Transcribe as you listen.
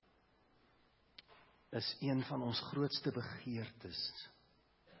is een van ons grootste begeertes.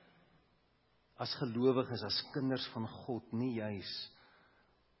 As gelowiges, as kinders van God, nie juis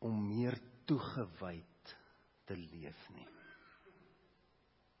om meer toegewyd te leef nie.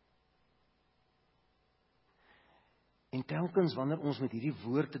 En telkens wanneer ons met hierdie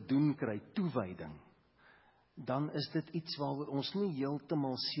woord te doen kry, toewyding, dan is dit iets waaroor ons nie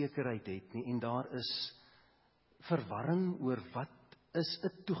heeltemal sekerheid het nie, en daar is verwarring oor wat is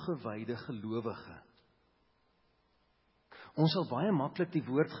 'n toegewyde gelowige. Ons sal baie maklik die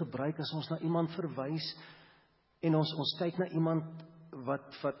woord gebruik as ons na iemand verwys, en ons kyk na iemand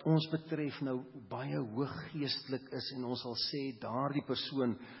wat ons betref nou baie hoog geestelik is, en ons sal sê, daardie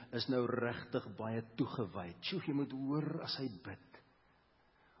persoon is nou regtig baie toegewyd. Sjoe, jy moet hoor as hy bid.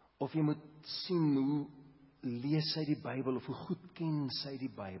 Of jy moet sien hoe lees hy die Bybel, of hoe goed ken sy die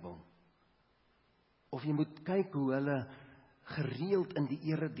Bybel. Of jy moet kyk hoe hulle gereeld in die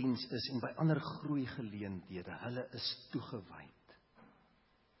erediens is, en by ander groeigeleenthede, hulle is toegewyd.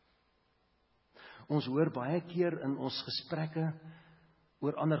 Ons hoor baie keer in ons gesprekke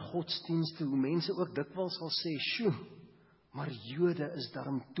oor ander godsdienste, hoe mense ook dikwels sal sê, sjoe, maar Jode is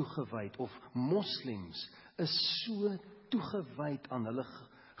daarom toegewyd, of moslems is so toegewyd aan hulle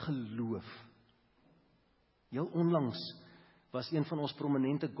geloof. Heel onlangs was een van ons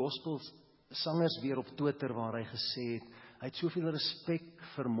prominente gospelsangers weer op Twitter, waar hy gesê het, hy het soveel respek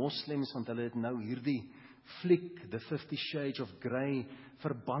vir moslems, want hulle het nou hierdie fliek, The 50 Shades of Grey,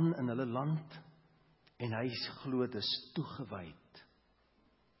 verban in hulle land, en hy glo dit is toegewyd.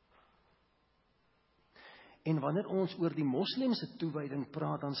 En wanneer ons oor die moslemse toewyding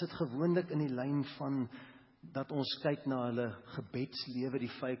praat, dan sit gewoonlik in die lyn van, dat ons kyk na hulle gebedslewe,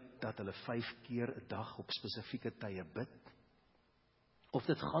 die feit dat hulle 5 keer 'n dag op spesifieke tye bid, of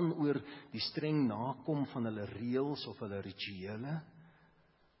dit gaan oor die streng nakom van hulle reëls of hulle rituele,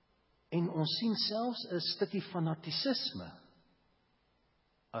 en ons sien selfs 'n stukkie fanatisisme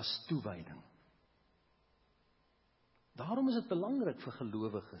as toewyding. Daarom is dit belangrik vir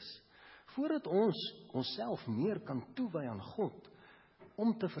gelowiges, voordat ons onsself meer kan toewy aan God,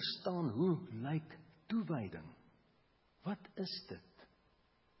 om te verstaan hoe lyk toewyding. Wat is dit?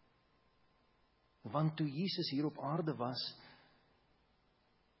 Want toe Jesus hier op aarde was,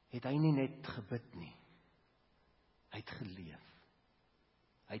 het hy nie net gebid nie. Hy het geleef.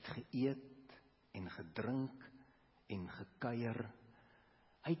 Hy het geëet en gedrink en gekuier.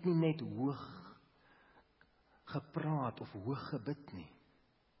 Hy het nie net hoog gepraat of hoog gebid nie.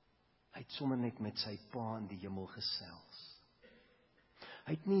 Hy het sommer net met sy Pa in die hemel gesels.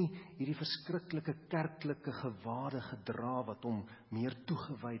 Hy het nie hierdie verskriklike kerklike gewade gedra wat hom meer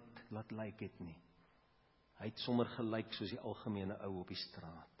toegewyd laat lyk het nie. Hy het sommer gelyk soos die algemene ou op die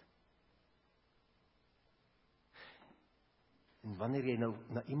straat. En wanneer jy nou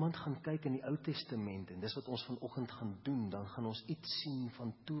na iemand gaan kyk in die Ou Testament, en dis wat ons vanoggend gaan doen, dan gaan ons iets sien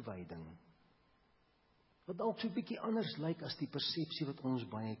van toewyding, wat dalk so 'n bietjie anders lyk as die persepsie wat ons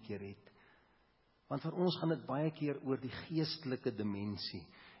baie keer het. Want vir ons gaan dit baie keer oor die geestelike dimensie,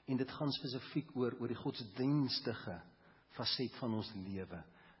 en dit gaan spesifiek oor die godsdienstige faset van ons lewe.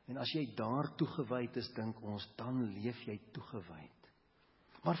 En as jy daar toegewyd is, dink ons, dan leef jy toegewyd.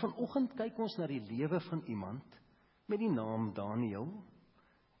 Maar vanoggend kyk ons na die lewe van iemand met die naam Daniël,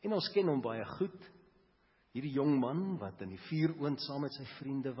 en ons ken hom baie goed, hierdie jong man wat in die vuuroond saam met sy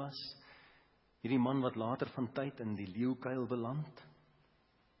vriende was, hierdie man wat later van tyd in die leeukuil beland,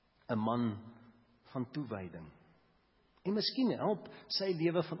 'n man van toewyding. En miskien help sy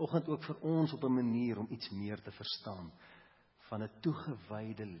lewe vanoggend ook vir ons op 'n manier om iets meer te verstaan van 'n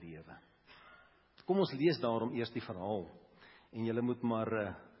toegewyde lewe. Kom ons lees daarom eers die verhaal, en julle moet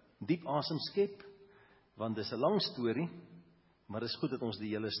maar diep asem skep, want dis 'n lang storie, maar dis goed dat ons die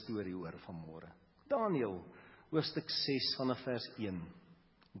hele storie hoor vanmôre. Daniël, hoofstuk 6 vanaf vers 1.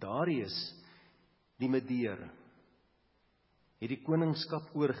 Darius die Medeer het die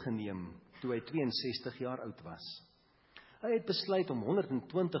koningskap oorgeneem toe hy 62 jaar oud was. Hy het besluit om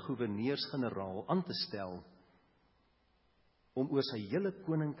 120 goewerneurs-generaal aan te stel om oor sy hele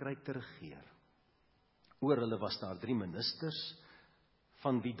koninkryk te regeer. Oor hulle was daar 3 ministers,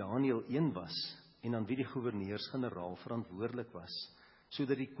 van wie Daniël een was, en aan wie die goewerneurs-generaal verantwoordelik was,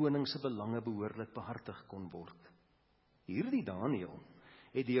 sodat die koning se belange behoorlik behartig kon word. Hierdie Daniël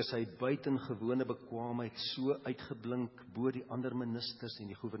het deur sy buitengewone bekwaamheid so uitgeblink bo die ander ministers en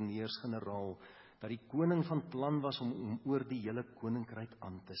die goewerneurs-generaal, dat die koning van plan was om oor die hele koninkryk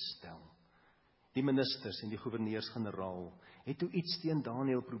aan te stel. Die ministers en die goewerneurs-generaal het toe iets teen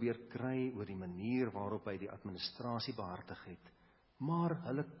Daniël probeer kry oor die manier waarop hy die administrasie behartig het, maar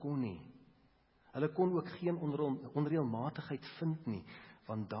hulle kon nie. Hulle kon ook geen onreëlmatigheid vind nie,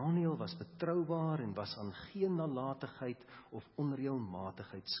 want Daniël was betroubaar en was aan geen nalatigheid of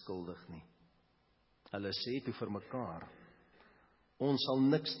onreëlmatigheid skuldig nie. Hulle sê toe vir mekaar, ons sal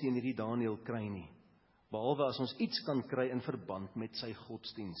niks teen hierdie Daniël kry nie, behalwe as ons iets kan kry in verband met sy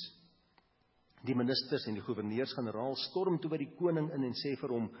godsdiens. Die ministers en die goewerneurs-generaal storm toe by die koning in en sê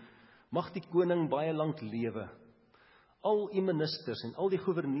vir hom, mag die koning baie lank lewe. Al die ministers en al die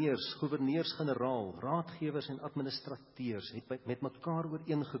goewerneurs-generaal, raadgewers en administrateurs het met mekaar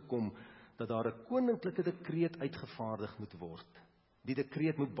ooreengekom dat daar 'n koninklike dekreet uitgevaardig moet word. Die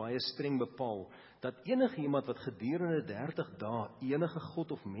dekreet moet baie streng bepaal dat enige iemand wat gedurende 30 dae enige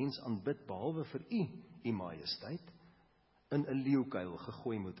god of mens aanbid behalwe vir u majesteit, in 'n leeukuil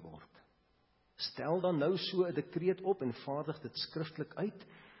gegooi moet word. Stel dan nou so 'n dekreet op en vaardig dit skriftelik uit,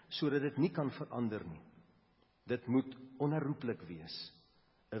 sodat dit nie kan verander nie. Dit moet onherroepelik wees,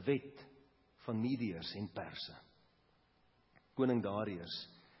 'n wet van Mediërs en Perse. Koning Darius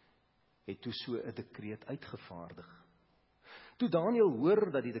het toe so 'n dekreet uitgevaardig. Toe Daniël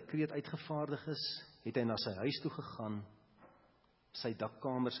hoor dat die dekreet uitgevaardig is, het hy na sy huis toe gegaan. Sy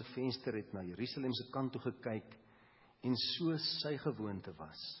dakkamer se venster het na Jerusalem se kant toe gekyk, en soos sy gewoonte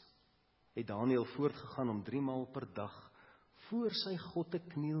was, het Daniël voortgegaan om 3 maal per dag voor sy God te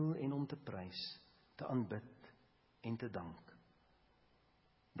kniel en hom te prys, te aanbid en te dank.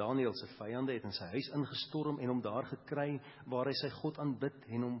 Daniël se vyande het in sy huis ingestorm en hom daar gekry waar hy sy God aanbid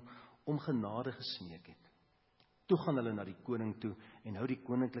en hom om genade gesmeek het. Toe gaan hulle na die koning toe en hou die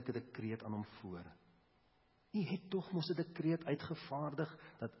koninklike dekreet aan hom voor. U het tog mos 'n dekreet uitgevaardig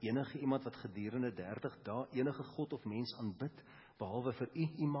dat enige iemand wat gedurende 30 dae enige god of mens aanbid, behalwe vir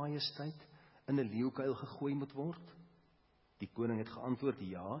u majesteit, in 'n leeukuil gegooi moet word? Die koning het geantwoord,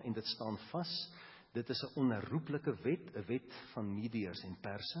 ja, en dit staan vas. Dit is 'n onherroepelike wet, 'n wet van Mediërs en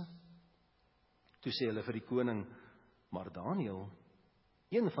Perse. Toe sê hulle vir die koning, maar Daniël,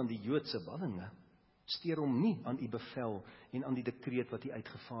 een van die Joodse ballinge, steur hom nie aan u bevel en aan die dekreet wat u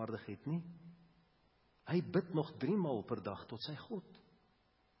uitgevaardig het nie. Hy bid nog 3 maal per dag tot sy God.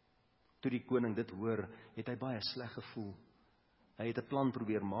 Toe die koning dit hoor, het hy baie sleg gevoel. Hy het 'n plan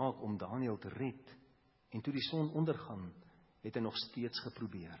probeer maak om Daniël te red, en toe die son ondergaan, het hy nog steeds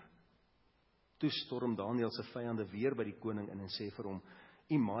geprobeer. Toe storm Daniël se vyande weer by die koning in en sê vir hom,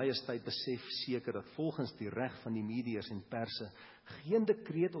 u majesteit besef seker dat volgens die reg van die Mediërs en Perse geen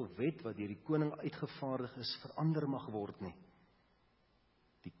dekreet of wet wat deur die koning uitgevaardig is, verander mag word nie.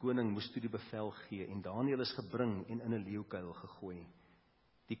 Die koning moes toe die bevel gee en Daniël is gebring en in 'n leeukuil gegooi.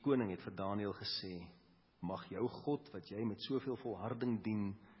 Die koning het vir Daniël gesê, mag jou God wat jy met soveel volharding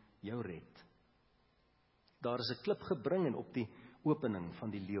dien, jou red. Daar is 'n klip gebring en op die opening van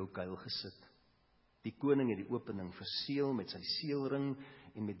die leeukuil gesit. Die koning het die opening verseël met sy seelring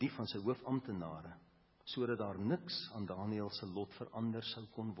en met die van sy hoofamptenare, sodat daar niks aan Daniël se lot verander sou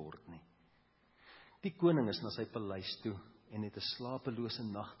kon word nie. Die koning is na sy paleis toe en het 'n slapelose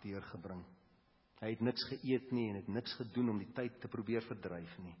nag deurgebring. Hy het niks geëet nie en het niks gedoen om die tyd te probeer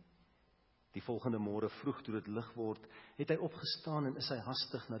verdryf nie. Die volgende môre vroeg toe dit lig word, het hy opgestaan en is hy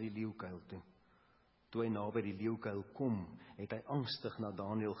hastig na die leeukuil toe. Toe hy naby die leeukuil kom, het hy angstig na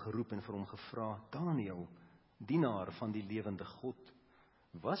Daniël geroep en vir hom gevra, Daniël, dienaar van die lewende God,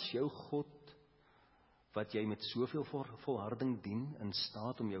 was jou God, wat jy met soveel volharding dien, in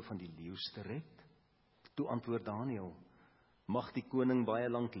staat om jou van die leeu's te red? Toe antwoord Daniël, mag die koning baie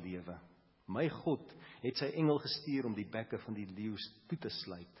lank lewe. My God het sy engel gestuur om die bekke van die leeu's toe te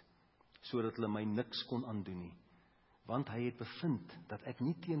sluit, sodat hulle my niks kon aandoen nie, want hy het bevind dat ek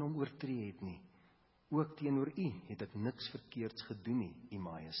nie teen hom oortree het nie. Ook teenoor u het ek niks verkeerds gedoen nie, u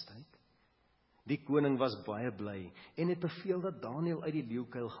majesteit. Die koning was baie bly en het beveel dat Daniël uit die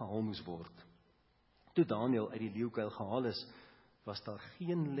leeukuil gehaal moes word. Toe Daniël uit die leeukuil gehaal is, was daar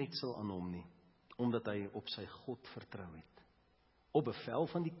geen letsel aan hom nie, omdat hy op sy God vertrou het. Op bevel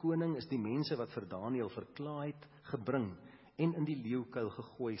van die koning is die mense wat vir Daniël verklaar het, gebring en in die leeukuil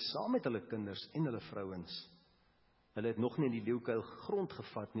gegooi, saam met hulle kinders en hulle vrouens. Hulle het nog nie in die leeukuil grond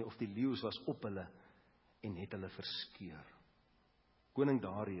gevat nie, of die leeu's was op hulle en het hulle verskeur. Koning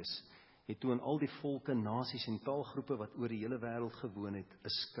Darius het toe aan al die volke, nasies en taalgroepe wat oor die hele wêreld gewoon het, 'n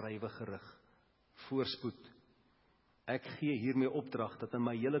skrywe gerig. Voorspoed. Ek gee hiermee opdrag dat in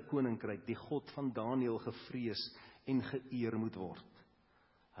my hele koninkryk die God van Daniël gevrees en geëer moet word.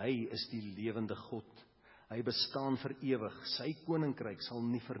 Hy is die lewende God. Hy bestaan vir ewig. Sy koninkryk sal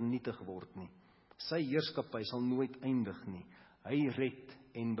nie vernietig word nie. Sy heerskappy sal nooit eindig nie. Hy red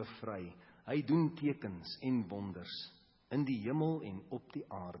en bevry. Hy doen tekens en wonders in die hemel en op die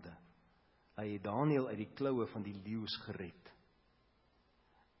aarde. Hy het Daniël uit die kloue van die leeu's gered.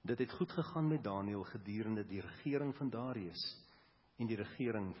 Dit het goed gegaan met Daniël gedurende die regering van Darius, en die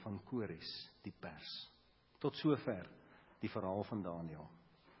regering van Kores, die pers. Tot sover die verhaal van Daniël.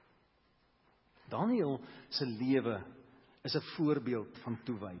 Daniël se lewe is 'n voorbeeld van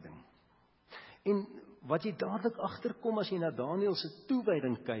toewyding. En wat jy dadelik agterkom as jy na Daniël se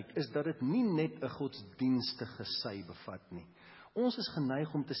toewyding kyk, is dat dit nie net 'n godsdienstige sy bevat nie. Ons is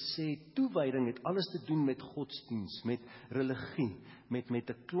geneig om te sê, toewyding het alles te doen met godsdiens, met religie, met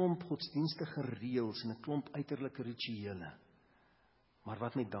 'n klomp godsdienstige reëls en 'n klomp uiterlike rituele. Maar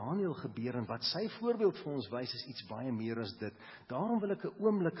wat met Daniël gebeur en wat sy voorbeeld vir ons wys, is iets baie meer as dit. Daarom wil ek 'n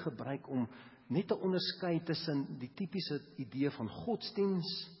oomblik gebruik om net te onderskei tussen die tipiese idee van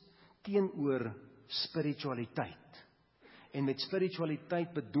godsdiens teenoor spiritualiteit. En met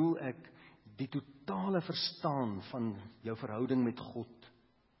spiritualiteit bedoel ek die totale verstaan van jou verhouding met God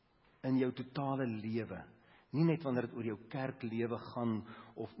in jou totale lewe. Nie net wanneer dit oor jou kerklewe gaan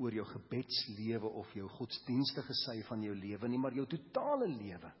of oor jou gebedslewe of jou godsdienstige sy van jou lewe nie, maar jou totale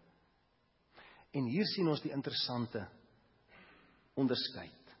lewe. En hier sien ons die interessante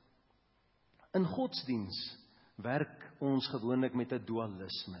onderskeid. In godsdiens werk ons gewoonlik met 'n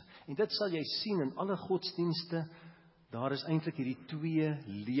dualisme. En dit sal jy sien in alle godsdienste, daar is eintlik hierdie twee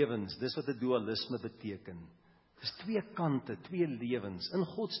lewens, dis wat 'n dualisme beteken. Dis twee kante, twee lewens. In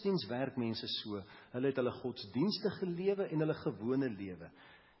godsdiens werk mense so, hulle het hulle godsdienstige lewe en hulle gewone lewe.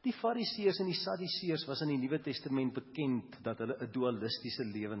 Die Fariseërs en die Sadduseërs was in die Nuwe Testament bekend dat hulle 'n dualistiese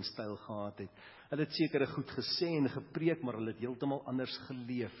lewenstyl gehad het. Hulle het sekere goed gesê en gepreek, maar hulle het heeltemal anders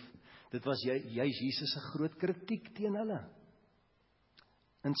geleef. Dit was juis Jesus se groot kritiek teen hulle.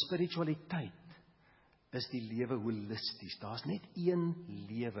 In spiritualiteit is die lewe holisties. Daar's net een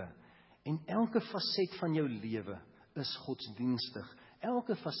lewe. En elke faset van jou lewe is godsdienstig.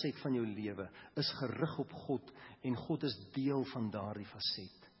 Elke faset van jou lewe is gerig op God en God is deel van daardie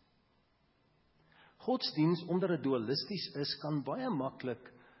faset. Godsdiens, omdat dit dualisties is, kan baie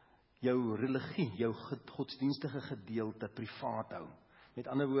maklik jou religie, jou godsdienstige gedeelte privaat hou. Met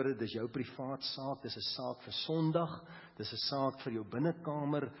ander woorde, dis jou privaat saak, dis 'n saak vir Sondag, dis 'n saak vir jou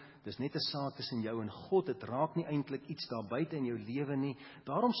binnekamer, dis net 'n saak tussen jou en God, dit raak nie eintlik iets daar buite in jou lewe nie.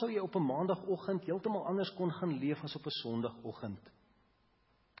 Daarom sou jy op 'n maandagooggend heeltemal anders kon gaan leef as op 'n sondagoggend.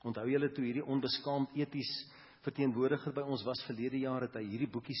 Onthou julle toe hierdie onbeskaamd eties verteenwoordiger by ons was verlede jaar, het hy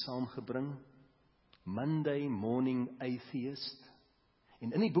hierdie boekie saamgebring, Monday Morning Atheist.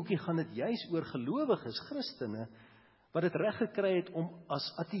 En in die boekie gaan dit juis oor gelowiges, Christene, wat het reg gekry het om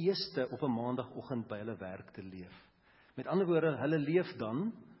as ateïste op 'n maandagooggend by hulle werk te leef. Met ander woorde, hulle leef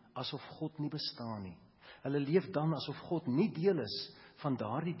dan asof God nie bestaan nie. Hulle leef dan asof God nie deel is van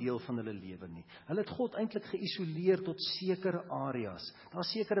daardie deel van hulle lewe nie. Hulle het God eintlik geïsoleer tot sekere areas. Daar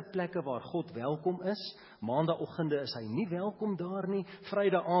sekere plekke waar God welkom is. Maandagooggende is hy nie welkom daar nie.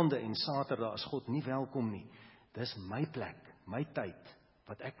 Vrydaande en Saterdag is God nie welkom nie. Dis my plek, my tyd,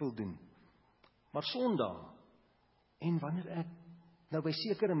 wat ek wil doen. Maar Sondag, en wanneer ek nou by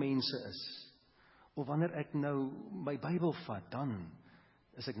sekere mense is, of wanneer ek nou my Bybel vat, dan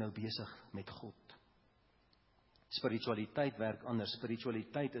is ek nou besig met God. Spiritualiteit werk anders.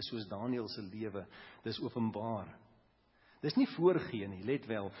 Spiritualiteit is soos Daniël se lewe, dis openbaar. Dis nie voorgee nie, let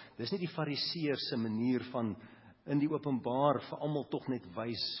wel, dis nie die Fariseërs se manier van in die openbaar vir almal tog net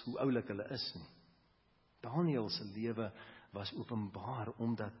wys hoe oulik hulle is nie. Daniël se lewe was openbaar,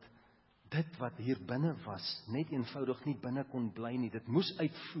 omdat dit wat hier binne was, net eenvoudig nie binne kon bly nie. Dit moes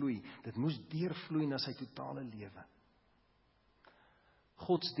uitvloei, dit moes deurvloei na sy totale lewe.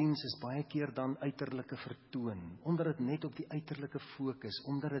 Godsdiens is baie keer dan uiterlike vertoon, omdat dit net op die uiterlike fokus,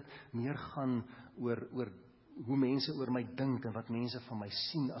 omdat dit meer gaan oor hoe mense oor my dink en wat mense van my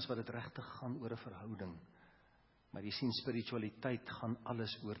sien, as wat dit regtig gaan oor 'n verhouding. Maar jy sien, spiritualiteit gaan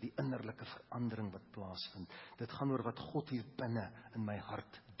alles oor die innerlike verandering wat plaasvind. Dit gaan oor wat God hier binne in my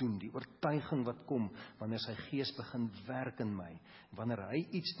hart doen, die oortuiging wat kom, wanneer sy gees begin werk in my, wanneer hy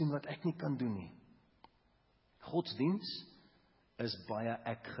iets doen wat ek nie kan doen nie. Godsdiens is baie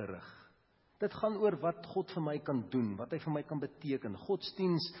ek gerig. Dit gaan oor wat God vir my kan doen, wat hy vir my kan beteken.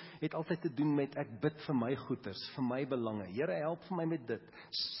 Godsdiens het altyd te doen met ek bid vir my goeders, vir my belange. Here, help vir my met dit.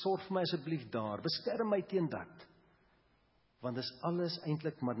 Sorg vir my asseblief daar. Beskerm my teen dat. Want dis alles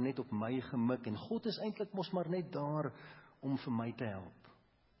eintlik maar net op my gemik en God is eintlik mos maar net daar om vir my te help.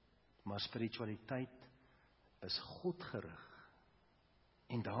 Maar spiritualiteit is God gerig.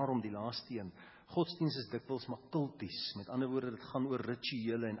 En daarom die laaste een, godsdiens is dikwels maar kulties. Met ander woorde, dit gaan oor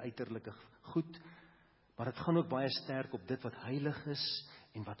rituele en uiterlike goed, maar dit gaan ook baie sterk op dit wat heilig is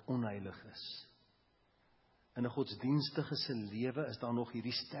en wat onheilig is. In 'n godsdienstige se lewe is daar nog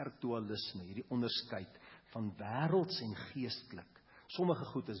hierdie sterk dualisme, hierdie onderskeid van wêrelds en geestelik. Sommige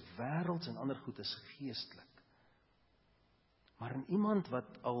goed is wêrelds en ander goed is geestelik. Maar in iemand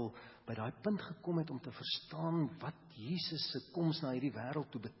wat al by daai punt gekom het om te verstaan wat Jesus se koms na hierdie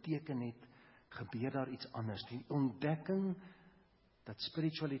wêreld toe beteken het, gebeur daar iets anders. Die ontdekking dat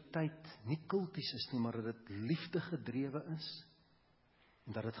spiritualiteit nie kulties is nie, maar dat dit liefde gedrewe is,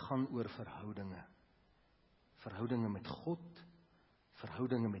 en dat dit gaan oor verhoudinge. Verhoudinge met God,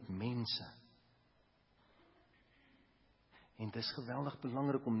 verhoudinge met mense. En dit is geweldig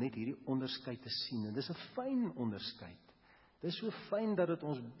belangrik om net hierdie onderskeid te sien, en dit is 'n fyn onderskeid. Dit is so fyn dat dit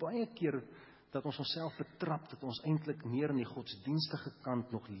ons baie keer, dat ons onsself betrap, dat ons eintlik meer in die godsdienstige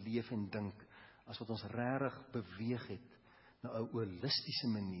kant nog leef en dink, as wat ons regtig beweeg het, na 'n holistiese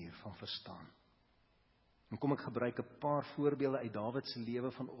manier van verstaan. En kom ek gebruik 'n paar voorbeelde uit Daniël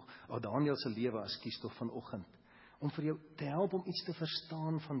se lewe, tog vanoggend, om vir jou te help om iets te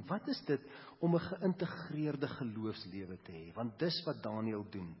verstaan van wat is dit om 'n geïntegreerde geloofslewe te hê, want dis wat Daniël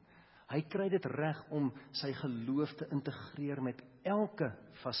doen. Hy kry dit reg om sy geloof te integreer met elke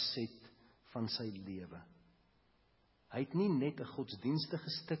faset van sy lewe. Hy het nie net 'n godsdienstige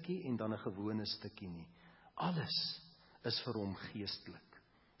stukkie en dan 'n gewone stukkie nie. Alles is vir hom geestelik.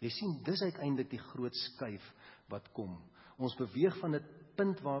 Jy sien, dis uiteindelik die groot skuif wat kom. Ons beweeg van 'n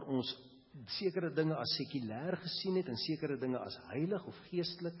punt waar ons sekere dinge as sekulêr gesien het en sekere dinge as heilig of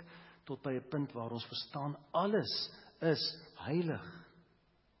geestelik, tot by 'n punt waar ons verstaan, alles is heilig.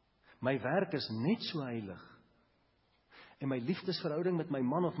 My werk is net so heilig. En my liefdesverhouding met my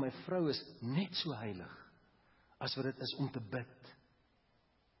man of my vrou is net so heilig, as wat dit is om te bid.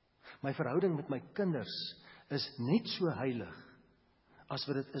 My verhouding met my kinders is net so heilig, as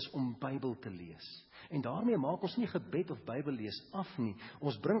wat dit is om Bybel te lees. En daarmee maak ons nie gebed of Bybel lees af nie.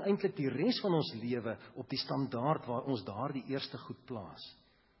 Ons bring eintlik die res van ons lewe op die standaard waar ons daar die eerste goed plaas.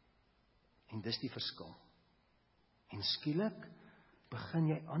 En dis die verskil. En skielik begin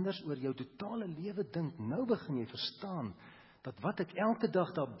jy anders oor jou totale lewe dink. Nou begin jy verstaan dat wat ek elke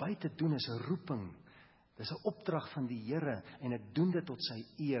dag daar buite doen is 'n roeping. Dis 'n opdrag van die Here en ek doen dit tot sy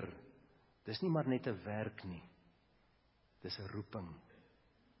eer. Dis nie maar net 'n werk nie. Dis 'n roeping.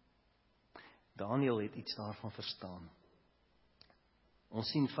 Daniël het iets daarvan verstaan. Ons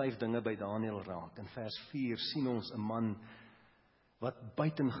sien 5 dinge by Daniël raak. In vers 4 sien ons 'n man wat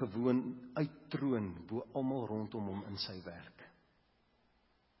buitengewoon uittroon bo almal rondom hom in sy werk.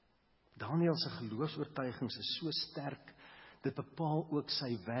 Daniël se geloofsoortuigings is so sterk, dit bepaal ook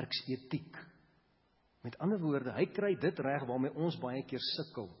sy werksetiek. Met ander woorde, hy kry dit reg waarmee ons baie keer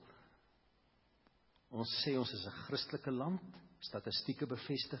sukkel. Ons sê ons is 'n Christelike land, statistieke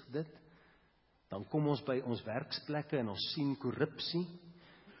bevestig dit. Dan kom ons by ons werksplekke en ons sien korrupsie.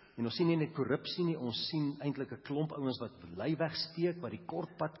 En ons sien nie net korrupsie nie, ons sien eintlik 'n klomp ouens wat lei wegsteek, wat die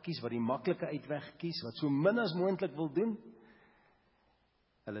kort pad kies, wat die maklike uitweg kies, wat so min as moontlik wil doen.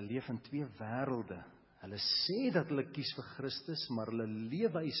 Hulle leef in 2 wêrelde. Hulle sê dat hulle kies vir Christus, maar hulle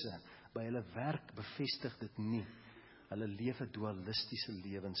leefwyse by hulle werk bevestig dit nie. Hulle leef 'n dualistiese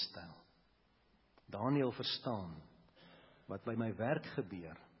lewenstyl. Daniël verstaan, wat by my werk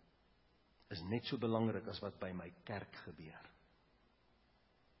gebeur, is net so belangrik as wat by my kerk gebeur.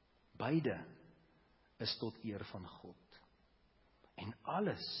 Beide is tot eer van God. En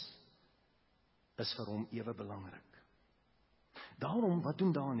alles is vir hom ewe belangrik. Daarom, wat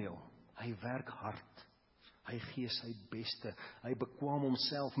doen Daniël? Hy werk hard. Hy gee sy beste. Hy bekwam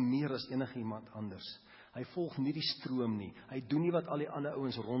homself meer as enige iemand anders. Hy volg nie die stroom nie. Hy doen nie wat al die ander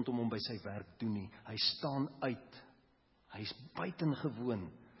ouens rondom hom by sy werk doen nie. Hy staan uit. Hy is buitengewoon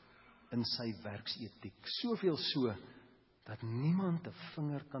in sy werksetiek. Soveel so, dat niemand 'n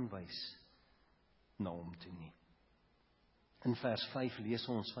vinger kan wys na hom toe nie. In vers 5 lees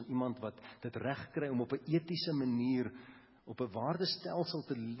ons van iemand wat dit reg kry om op 'n etiese manier, op 'n waardestelsel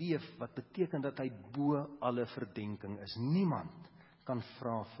te leef, wat beteken dat hy bo alle verdenking is. Niemand kan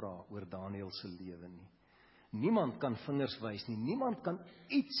vra oor Daniël se lewe nie. Niemand kan vingers wys nie. Niemand kan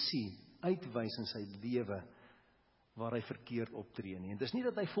ietsie uitwys in sy lewe waar hy verkeerd optree nie. En dis nie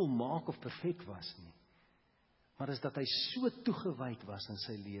dat hy volmaak of perfek was nie, maar is dat hy so toegewyd was in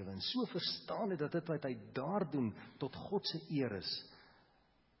sy lewe, en so verstaan het dat dit wat hy daar doen, tot God se eer is,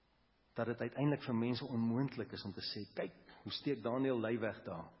 dat dit uiteindelik vir mense onmoontlik is om te sê, kyk, hoe steek Daniël lei weg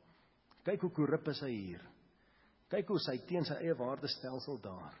daar. Kyk hoe korrup is hy hier. Kyk hoe hy teen sy eie waardestelsel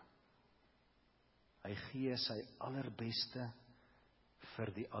daar. Hy gee sy allerbeste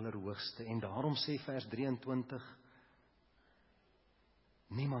vir die allerhoogste. En daarom sê vers 23,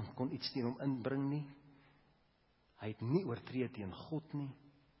 niemand kon iets teen hom inbring nie. Hy het nie oortree teen God nie.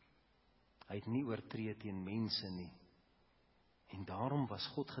 Hy het nie oortree teen mense nie. En daarom was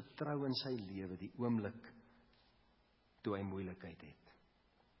God getrou in sy lewe die oomblik toe hy moeilikheid het.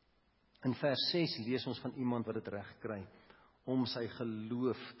 In vers 6 lees ons van iemand wat dit reg kry om sy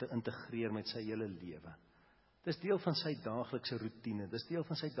geloof te integreer met sy hele lewe. Dis deel van sy daaglikse roetine, dis deel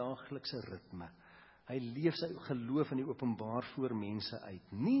van sy daaglikse ritme. Hy leef sy geloof in die openbaar voor mense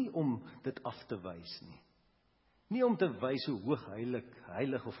uit, nie om dit af te wys nie. Nie om te wys hoe hoog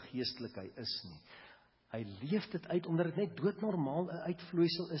heilig of geestelik hy is nie. Hy leef dit uit omdat dit net doodnormaal 'n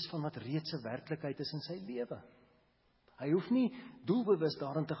uitvloeisel is van wat reeds 'n werklikheid is in sy lewe. Hy hoef nie doelbewus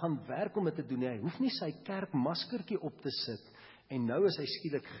daarin te gaan werk om dit te doen nie. Hy hoef nie sy kerkmaskertjie op te sit en nou is hy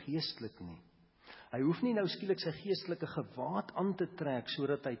skielik geestelik nie. Hy hoef nie nou skielik sy geestelike gewaad aan te trek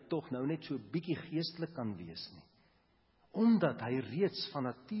sodat hy tog nou net so bietjie geestelik kan wees nie. Omdat hy reeds van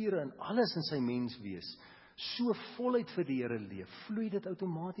nature en alles in sy menswees so voluit vir die Here leef, vloei dit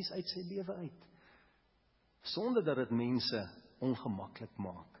outomaties uit sy lewe uit. Sonder dat dit mense ongemaklik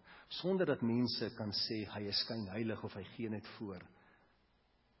maak, sonder dat mense kan sê hy is skynheilig of hy gee net voor.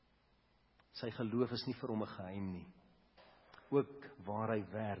 Sy geloof is nie vir hom 'n geheim nie. Ook waar hy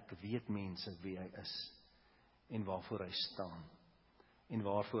werk, weet mense wie hy is en waarvoor hy staan en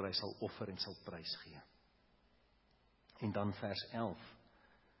waarvoor hy sal offer en sal prys gee. En dan vers 11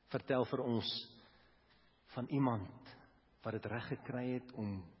 vertel vir ons van iemand wat dit reg gekry het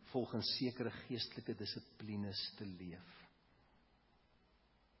om volgens sekere geestelike dissiplines te leef.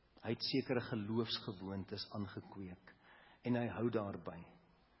 Hy het sekere geloofsgewoontes aangekweek en hy hou daarby.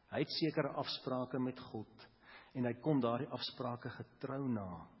 Hy het sekere afsprake met God en hy kom daardie afsprake getrou na.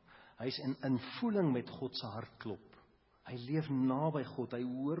 Hy is in voeling met God se hartklop. Hy leef naby God, hy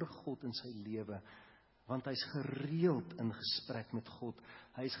hoor God in sy lewe, want hy is gereeld in gesprek met God.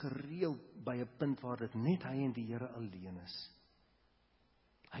 Hy is gereeld by 'n punt waar dit net hy en die Here alleen is.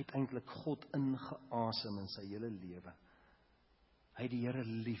 Hy het eintlik God ingeasem in sy hele lewe. Hy het die Here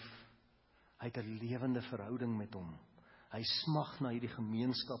lief. Hy het 'n lewende verhouding met hom. Hy smag na hierdie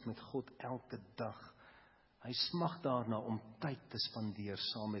gemeenskap met God elke dag. Hy smag daarna om tyd te spandeer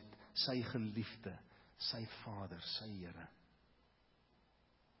saam met sy geliefde, sy Vader, sy Here.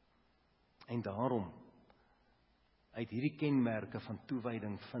 En daarom, uit hierdie kenmerke van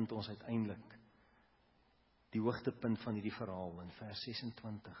toewyding vind ons uiteindelik die hoogtepunt van hierdie verhaal in vers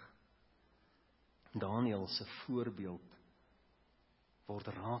 26. Daniël se voorbeeld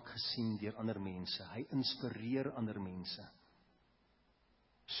word raak gesien deur ander mense. Hy inspireer ander mense.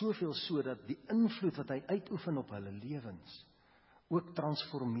 Soveel so dat die invloed wat hy uitoefen op hulle lewens ook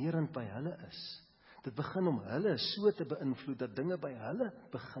transformerend by hulle is. Dit begin om hulle so te beïnvloed dat dinge by hulle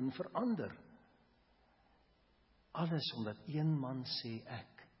begin verander. Alles omdat een man sê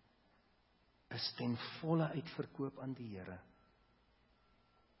ek is ten volle uitverkoop aan die Here.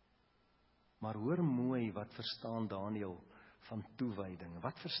 Maar hoor mooi wat verstaan Daniël van toewyding.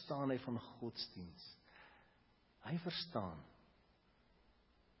 Wat verstaan hy van godsdiens? Hy verstaan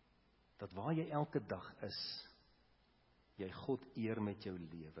dat waar jy elke dag is, jy God eer met jou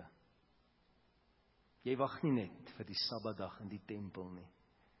lewe. Jy wag nie net vir die Sabbatdag in die tempel nie.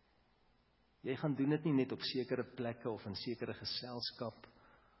 Jy gaan doen dit nie net op sekere plekke of in sekere geselskap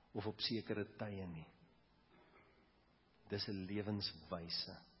of op sekere tye nie. Dis 'n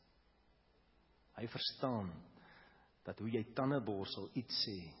lewenswyse. Hy verstaan dat hoe jy tandeborsel iets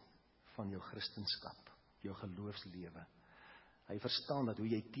sê van jou Christenskap, jou geloofslewe. Hy verstaan dat hoe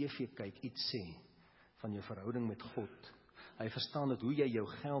jy TV kyk iets sê van jou verhouding met God. Hy verstaan dat hoe jy jou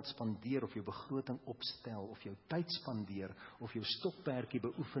geld spandeer of jou begroting opstel of jou tyd spandeer of jou stokperdjie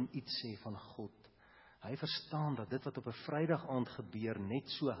beoefen iets sê van God. Hy verstaan dat dit wat op 'n Vrydag aand gebeur net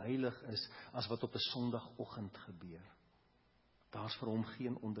so heilig is as wat op 'n Sondagoggend gebeur. Daar's vir hom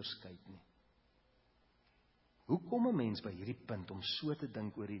geen onderskeid nie. Hoe kom 'n mens by hierdie punt om so te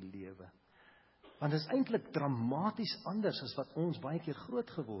dink oor die lewe? Want dit is eintlik dramaties anders as wat ons baie keer groot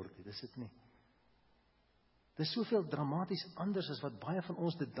geword het, is dit nie? Dit is soveel dramaties anders as wat baie van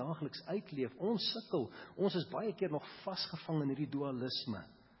ons dit daagliks uitleef. Ons sukkel, ons is baie keer nog vasgevang in hierdie dualisme.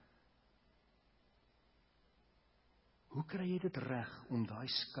 Hoe kry jy dit reg om daai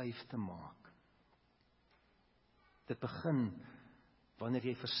skuif te maak? Dit begin wanneer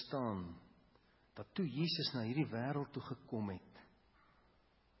jy verstaan dat toe Jesus na hierdie wêreld toe gekom het,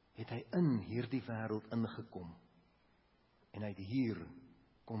 het hy in hierdie wêreld ingekom en hy het hier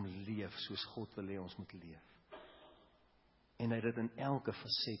kom leef soos God wil hê ons moet leef. En hy het dit in elke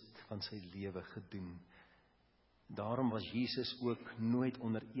faset van sy lewe gedoen. Daarom was Jesus ook nooit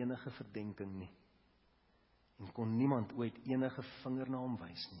onder enige verdenking nie. En kon niemand ooit enige vinger na hom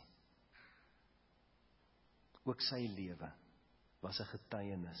wys nie. Ook sy lewe was 'n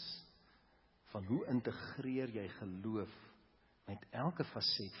getuienis van hoe integreer jy geloof met elke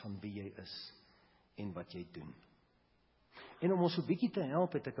faset van wie jy is en wat jy doen. En om ons 'n bietjie te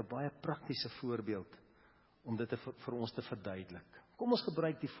help, het ek 'n baie praktiese voorbeeld om dit vir ons te verduidelik. Kom ons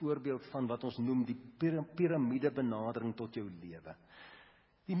gebruik die voorbeeld van wat ons noem die piramide benadering tot jou lewe.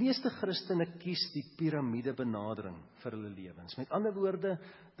 Die meeste Christene kies die piramide benadering vir hulle lewens. Met ander woorde,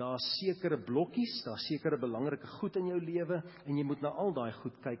 daar is sekere blokkies, daar is sekere belangrike goed in jou lewe, en jy moet na al daai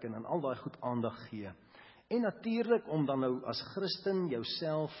goed kyk en aan al daai goed aandag gee. En natuurlik, om dan nou as Christen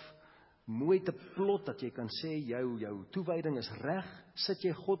jouself mooi te plot, dat jy kan sê, jou toewyding is reg, sit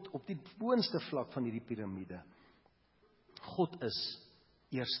jy God op die boonste vlak van hierdie piramide. God is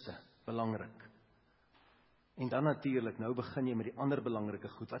eerste, belangrik. En dan natuurlik, nou begin jy met die ander belangrike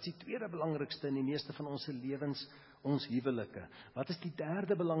goed. Wat is die tweede belangrikste in die meeste van ons lewens? Ons huwelike. Wat is die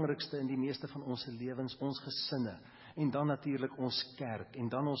derde belangrikste in die meeste van ons lewens? Ons gesinne. En dan natuurlik ons kerk, en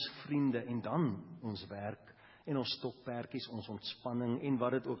dan ons vriende, en dan ons werk, en ons stokperdjies, ons ontspanning, en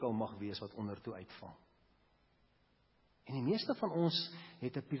wat dit ook al mag wees wat ondertoe uitval. En die meeste van ons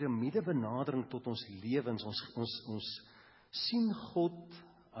het 'n piramide benadering tot ons lewens. Ons sien God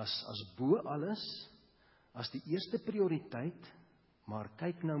as bo alles, as die eerste prioriteit, maar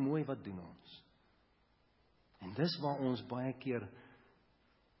kyk nou mooi wat doen ons. En dis waar ons baie keer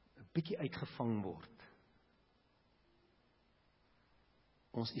 'n bietjie uitgevang word.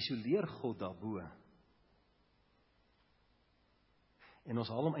 Ons isoleer God daarbo. En ons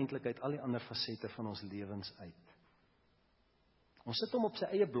haal hom eintlik uit al die ander fasette van ons lewens uit. Ons sit hom op sy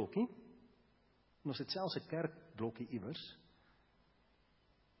eie blokkie, en ons het selfs 'n kerkblokkie iewers.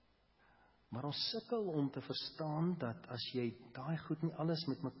 Maar ons sukkel om te verstaan dat as jy daai goed nie alles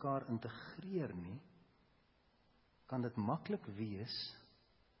met mekaar integreer nie, kan dit maklik wees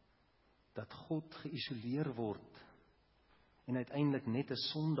dat God geïsoleer word en uiteindelik net 'n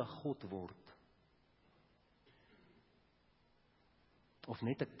sondaggod word. Of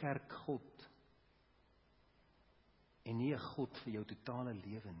net 'n kerkgod en nie 'n God vir jou totale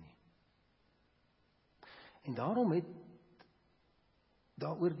lewe nie. En daarom het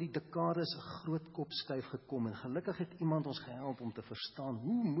daaroor die dekades 'n groot kopskuif gekom, en gelukkig het iemand ons gehelp om te verstaan,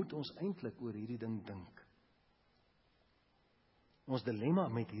 hoe moet ons eintlik oor hierdie ding dink? Ons dilemma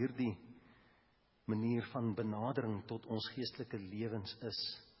met hierdie manier van benadering tot ons geestelike lewens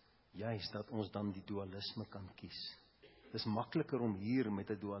is, juist dat ons dan die dualisme kan kies. Dit is makliker om hier met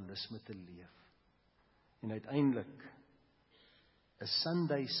 'n dualisme te leef. En uiteindelik 'n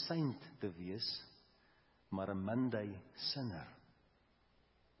Sunday saint te wees, maar 'n Monday sinner.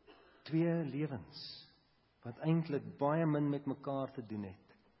 Twee lewens, wat eintlik baie min met mekaar te doen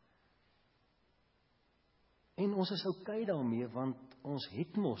het. En ons is okay daarmee, want ons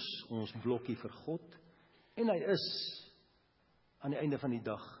het mos ons blokkie vir God, en hy is aan die einde van die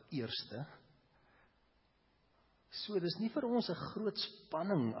dag eerste. So dis nie vir ons 'n groot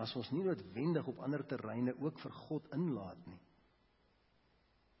spanning as ons nie noodwendig op ander terreine ook vir God inlaat nie.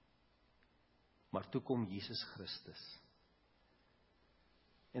 Maar toe kom Jesus Christus.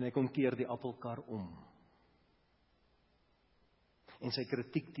 En hy kom keer die appelkar om. En sy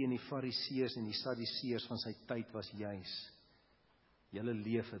kritiek teen die Fariseërs en die Sadduseërs van sy tyd was juis: julle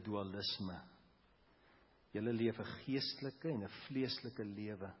leef 'n dualisme. Julle leef 'n geestelike en 'n vleeslike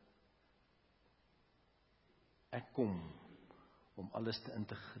lewe. Ek kom om alles te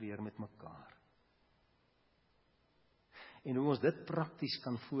integreer met mekaar. En hoe ons dit prakties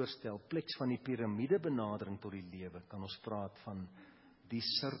kan voorstel, pleks van die piramide benadering tot die lewe, kan ons praat van die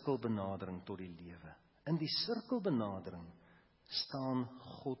sirkelbenadering tot die lewe. In die sirkelbenadering staan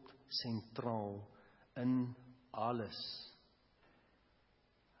God sentraal in alles.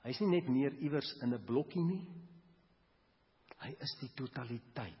 Hy is nie net meer iewers in 'n blokkie nie. Hy is die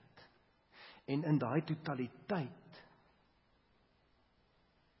totaliteit. En in daai totaliteit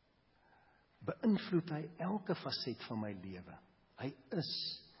beïnvloed hy elke faset van my lewe. Hy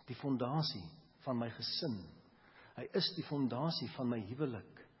is die fondasie van my gesin. Hy is die fondasie van my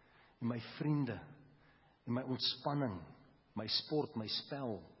huwelik, en my vriende, en my ontspanning, my sport, my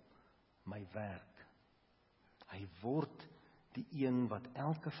spel, my werk. Hy word die een wat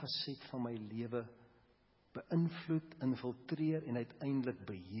elke faset van my lewe beïnvloed, infiltreer en uiteindelik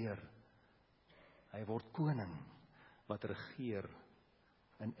beheer. Hy word koning wat regeer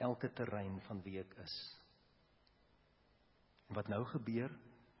in elke terrein van wie ek is. En wat nou gebeur?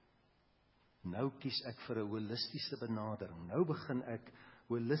 Nou kies ek vir 'n holistiese benadering. Nou begin ek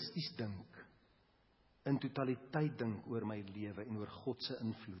holisties dink, in totaliteit dink oor my lewe en oor God se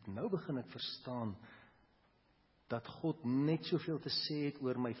invloed. Nou begin ek verstaan dat God net soveel te sê het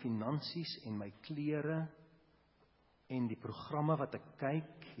oor my finansies en my klere en die programme wat ek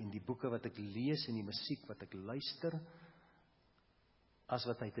kyk en die boeke wat ek lees en die musiek wat ek luister, as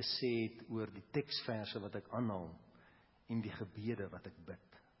wat hy te sê het oor die teksverse wat ek aanhaal en die gebede wat ek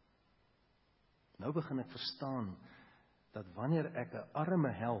bid. Nou begin ek verstaan, dat wanneer ek 'n arme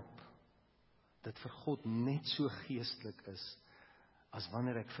help, dit vir God net so geestelik is, as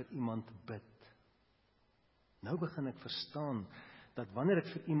wanneer ek vir iemand bid. Nou begin ek verstaan, dat wanneer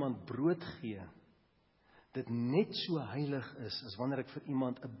ek vir iemand brood gee, dit net so heilig is, as wanneer ek vir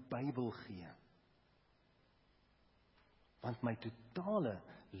iemand 'n Bybel gee. Want my totale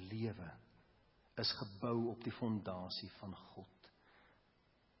lewe is gebou op die fondasie van God.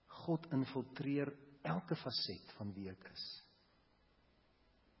 God infiltreer elke faset van wie ek is.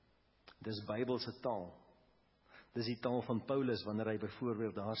 Dis Bybelse taal. Dis die taal van Paulus, wanneer hy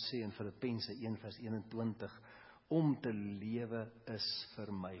byvoorbeeld daar sê in Filippense 1:21, om te lewe is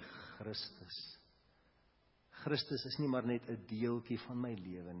vir my Christus. Christus is nie maar net 'n deeltjie van my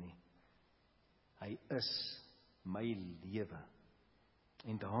lewe nie. Hy is my lewe.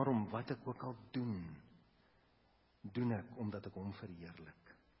 En daarom, wat ek ook al doen, doen ek omdat ek hom verheerlik.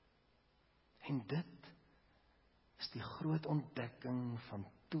 En dit is die groot ontdekking van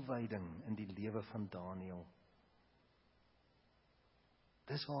toewyding in die lewe van Daniël.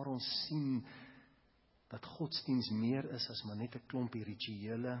 Dis waar ons sien dat godsdiens meer is as maar net 'n klompie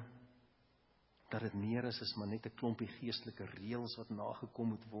rituele, dat dit meer is as maar net 'n klompie geestelike reëls wat nagekom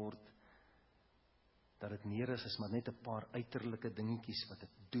moet word, dat dit meer is as maar net 'n paar uiterlike dingetjies wat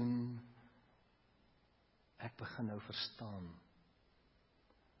ek doen. Ek begin nou verstaan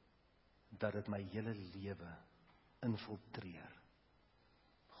dat dit my hele lewe infiltreer.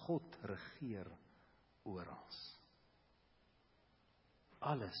 God regeer oral.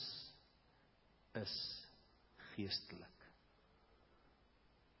 Alles is geestelik.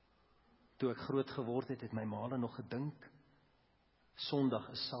 Toe ek groot geword het, het my maale nog gedink, Sondag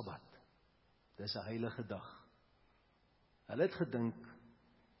is Sabbat. Dis 'n heilige dag. Hulle het gedink,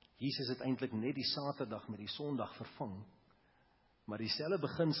 Jesus het eintlik net die Saterdag met die Sondag vervang, maar dieselfde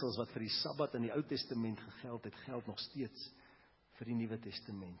beginsels wat vir die Sabbat in die Ou Testament gegeld het, geld nog steeds vir die Nuwe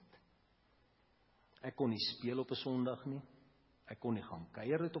Testament. Ek kon nie speel op 'n Sondag nie, ek kon nie gaan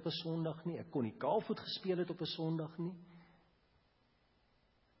kuier het op 'n Sondag nie, ek kon nie kaalvoet gespeel het op 'n Sondag nie.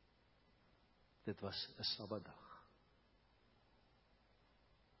 Dit was 'n Sabbatdag.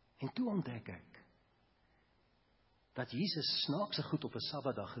 En toe ontdek ek dat Jesus snaakse goed op 'n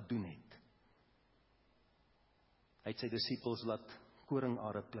Sabbatdag gedoen het. Hy het sy disippels laat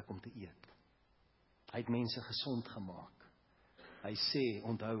koringare pluk om te eet. Hy het mense gesond gemaak. Hy sê,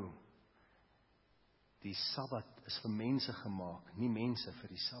 onthou, die Sabbat is vir mense gemaak, nie mense vir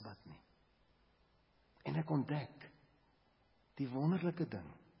die Sabbat nie. En ek ontdek die wonderlike ding,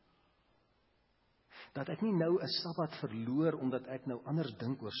 dat ek nie nou 'n Sabbat verloor, omdat ek nou anders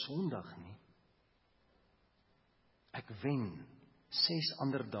dink oor Sondag nie. Ek wen 6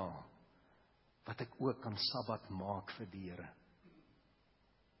 ander dae, wat ek ook kan Sabbat maak vir die Here.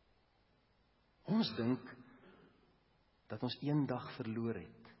 Ons dink, dat ons 1 dag verloor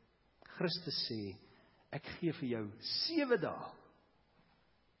het. Christus sê, ek gee vir jou 7 dae,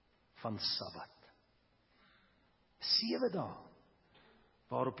 van Sabbat. 7 dae,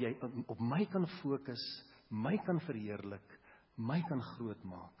 waarop jy op my kan fokus, my kan verheerlik, my kan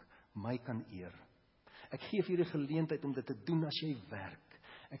grootmaak, my kan eer. Ek gee vir jou die geleentheid om dit te doen as jy werk.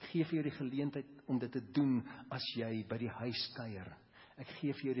 Ek gee vir jou die geleentheid om dit te doen as jy by die huis kuier. Ek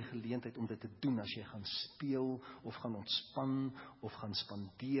gee vir jou die geleentheid om dit te doen as jy gaan speel, of gaan ontspan, of gaan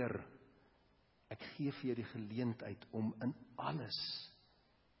spandeer. Ek gee vir jou die geleentheid om in alles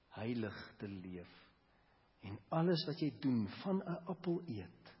heilig te leef. En alles wat jy doen, van 'n appel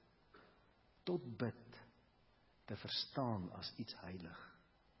eet, tot bid, te verstaan as iets heilig.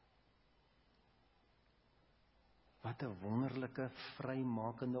 Wat 'n wonderlike,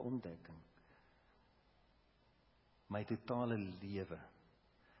 vrymakende ontdekking. My totale lewe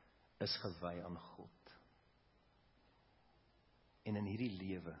is gewy aan God. En in hierdie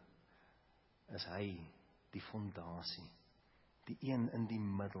lewe is hy die fondasie, die een in die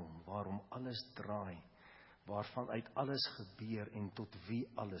middel, waarom alles draai, waarvan uit alles gebeur en tot wie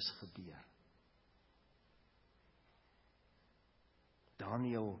alles gebeur.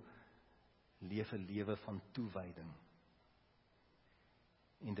 Daniël leef 'n lewe van toewyding.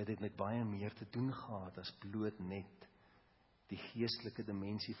 En dit het met baie meer te doen gehad as bloot net die geestelike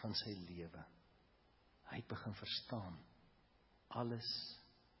dimensie van sy lewe. Hy het begin verstaan, alles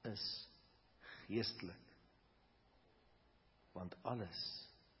is geestelik, want alles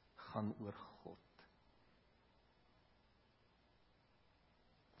gaan oor God.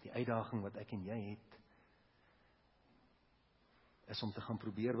 Die uitdaging wat ek en jy het, is om te gaan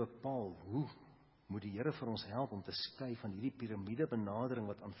probeer bepaal, hoe moet die Here vir ons help om te skei van hierdie piramide benadering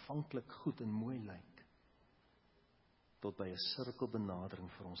wat aanvanklik goed en mooi lyk, tot by 'n sirkelbenadering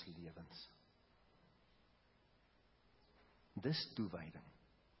vir ons lewens. Dis toewyding.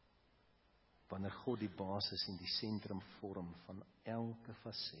 Wanneer God die basis en die sentrum vorm van elke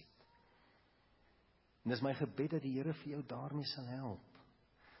faset. En dis my gebed dat die Here vir jou daarmee sal help.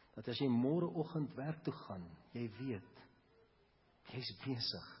 Dat as jy môreoggend werk toe gaan, jy weet, jy's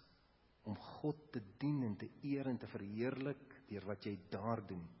besig om God te dien en te eer en te verheerlik deur wat jy daar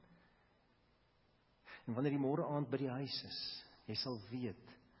doen. En wanneer jy môre aand by die huis is, jy sal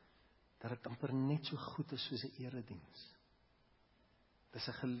weet dat dit amper net so goed is soos 'n erediens. Dis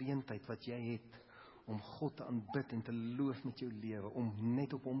 'n geleentheid wat jy het om God te aanbid en te loof met jou lewe, om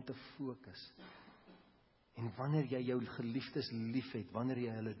net op hom te fokus. En wanneer jy jou geliefdes liefhet, wanneer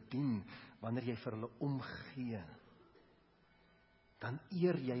jy hulle dien, wanneer jy vir hulle omgee, dan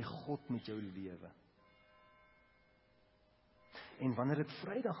eer jy God met jou lewe. En wanneer dit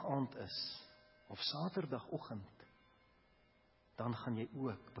Vrydag aand is, of Saterdagoggend, dan gaan jy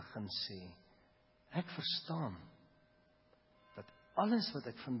ook begin sê, ek verstaan, dat alles wat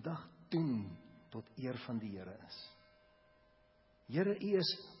ek vandag doen, tot eer van die Here is. Here, U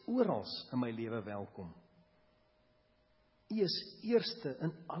is oral in my lewe welkom. U is eerste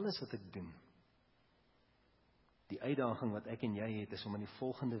in alles wat ek doen. Die uitdaging wat ek en jy het, is om in die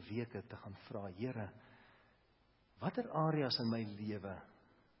volgende weke te gaan vra, Here, watter areas in my lewe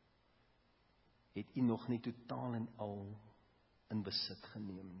het U nog nie totaal en al in besit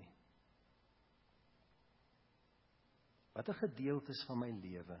geneem nie? Watter gedeeltes van my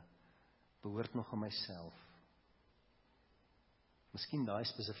lewe behoort nog aan myself? Miskien daai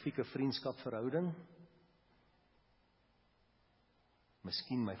spesifieke vriendskapverhouding,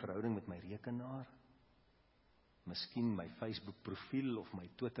 miskien my verhouding met my rekenaar, miskien my Facebook profiel of my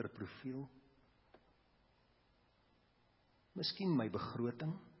Twitter profiel, miskien my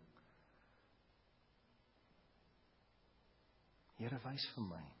begroting. Here, wys vir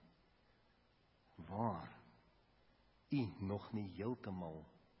my waar U nog nie heeltemal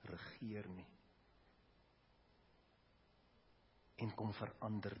regeer nie. En kom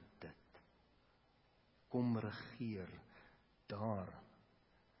verander dit. Kom regeer daar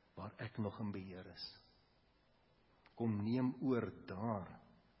waar ek nog in beheer is. Kom neem oor daar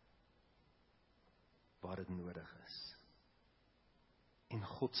waar dit nodig is. En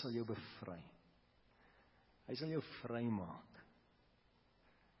God sal jou bevry. Hy sal jou vrymaak,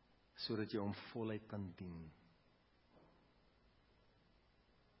 sodat jy hom voluit kan dien.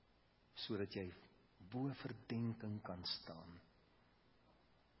 Sodat jy bo verdenking kan staan.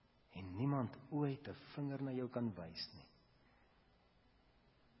 En niemand ooit 'n vinger na jou kan wys nie.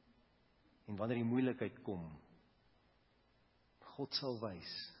 En wanneer die moeilikheid kom, God sal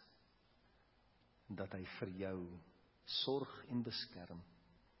wys dat hy vir jou sorg en beskerm,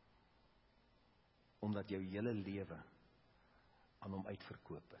 omdat jou hele lewe aan hom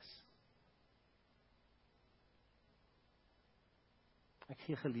uitverkoop is. Ek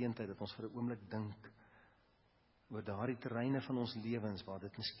gee geleentheid dat ons vir 'n oomblik dink oor daardie terreine van ons lewens waar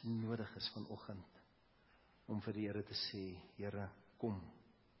dit miskien nodig is vanoggend om vir die Here te sê, Here, kom.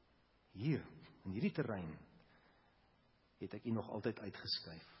 Hier, in hierdie terrein, het ek U nog altyd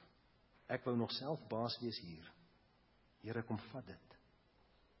uitgeskuif. Ek wou nog self baas wees hier. Here, kom vat dit.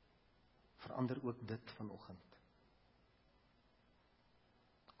 Verander ook dit vanoggend.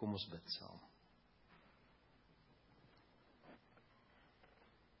 Kom ons bid saam.